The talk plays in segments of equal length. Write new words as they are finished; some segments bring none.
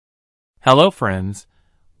Hello friends,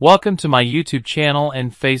 welcome to my YouTube channel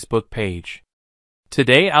and Facebook page.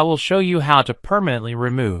 Today I will show you how to permanently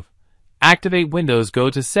remove Activate Windows.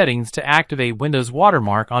 Go to Settings to activate Windows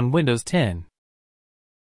Watermark on Windows 10.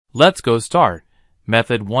 Let's go start.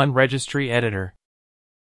 Method 1 Registry Editor.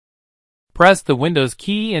 Press the Windows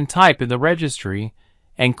key and type in the registry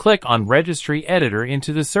and click on Registry Editor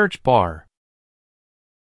into the search bar.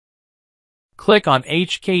 Click on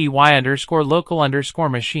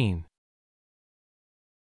HKEY_local_machine.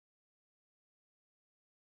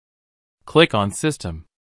 Click on System.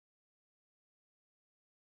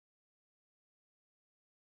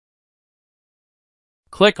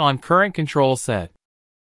 Click on CurrentControlSet.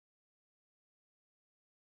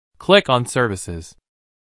 Click on Services.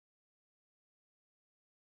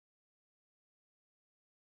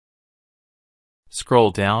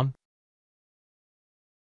 Scroll down.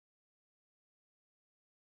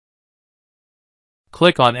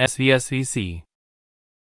 Click on svsvc.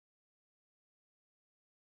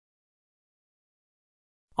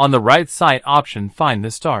 On the right side option, find the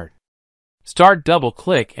Start.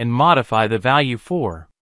 Double-click and modify the value 4.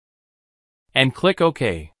 And click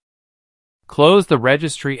OK. Close the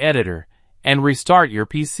registry editor and restart your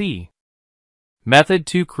PC. Method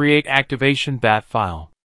 2 Create Activation .bat file.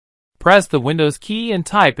 Press the Windows key and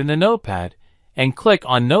type in the Notepad and click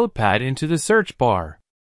on Notepad into the search bar.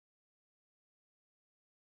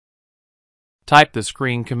 Type the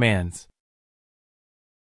screen commands.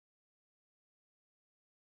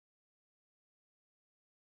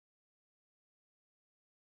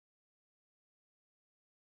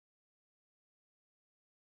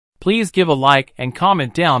 Please give a like and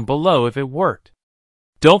comment down below if it worked.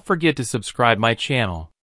 Don't forget to subscribe my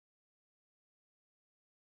channel.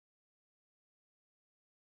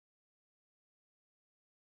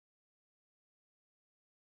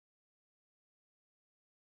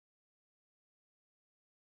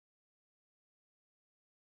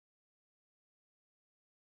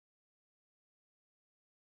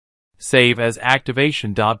 Save as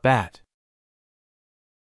activation.bat.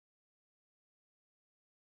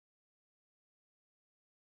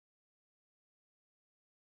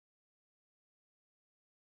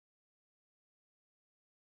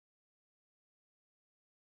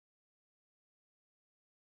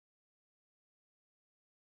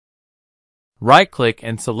 Right-click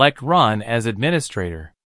and select Run as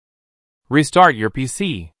Administrator. Restart your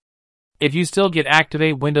PC. If you still get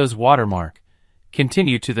Activate Windows Watermark,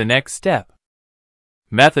 continue to the next step.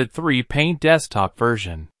 Method 3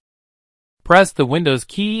 PaintDesktopVersion. Press the Windows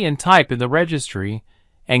key and type in the registry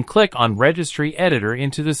and click on Registry Editor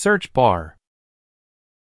into the search bar.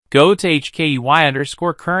 Go to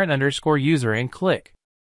HKEY_current_user and click.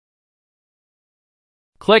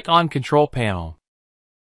 Click on Control Panel.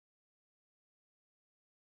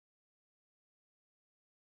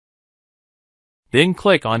 Then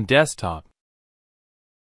click on Desktop.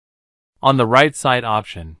 On the right side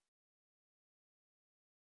option,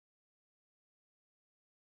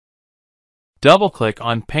 double-click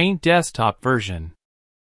on PaintDesktopVersion.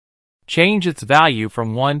 Change its value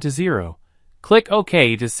from 1 to 0. Click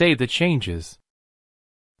OK to save the changes.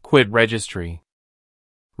 Quit registry.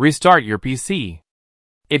 Restart your PC.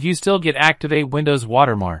 If you still get Activate Windows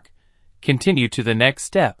Watermark, continue to the next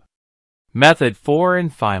step. Method 4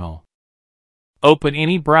 and final. Open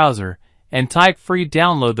any browser and type free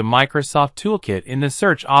download the Microsoft Toolkit in the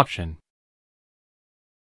search option.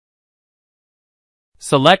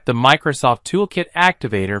 Select the Microsoft Toolkit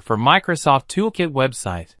Activator for Microsoft Toolkit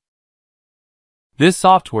website. This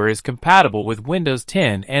software is compatible with Windows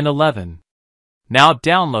 10 and 11. Now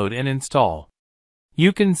download and install.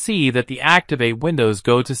 You can see that the Activate Windows.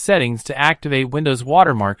 Go to Settings to activate Windows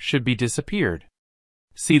Watermark should be disappeared.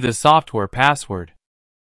 See the software password.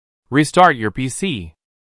 Restart your PC.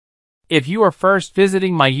 If you are first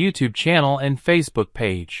visiting my YouTube channel and Facebook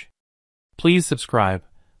page, please subscribe,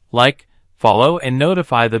 like, follow and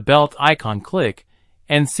notify the bell icon. Click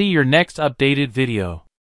and see your next updated video.